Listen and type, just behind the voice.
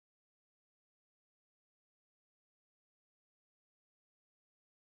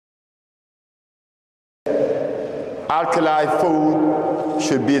alkali food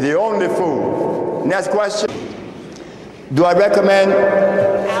should be the only food. Next question. Do I recommend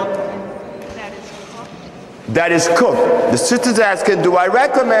that is cooked? The sister's asking, do I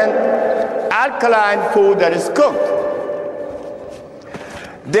recommend alkaline food that is cooked?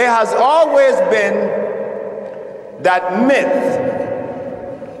 There has always been that myth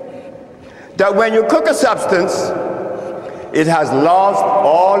that when you cook a substance, it has lost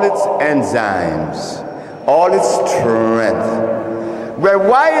all its enzymes, all its strength. Well,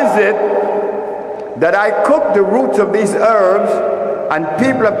 why is it that I cook the roots of these herbs and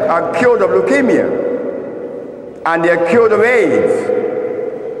people are cured of leukemia and they're cured of AIDS?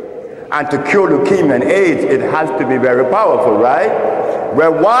 And to cure leukemia and AIDS, it has to be very powerful, right?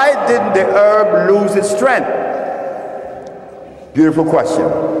 Well, why didn't the herb lose its strength? Beautiful question.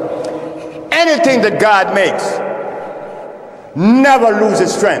 Anything that God makes never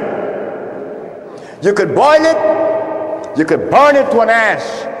loses strength. You could boil it, you could burn it to an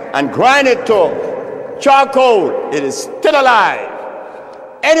ash and grind it to charcoal. It is still alive.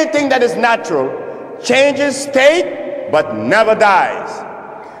 Anything that is natural changes state but never dies.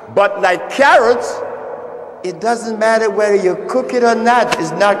 But like carrots, it doesn't matter whether you cook it or not,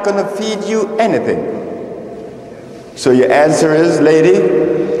 it's not going to feed you anything. So your answer is, lady,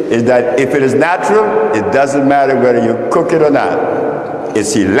 is that if it is natural, it doesn't matter whether you cook it or not.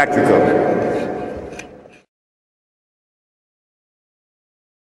 It's electrical.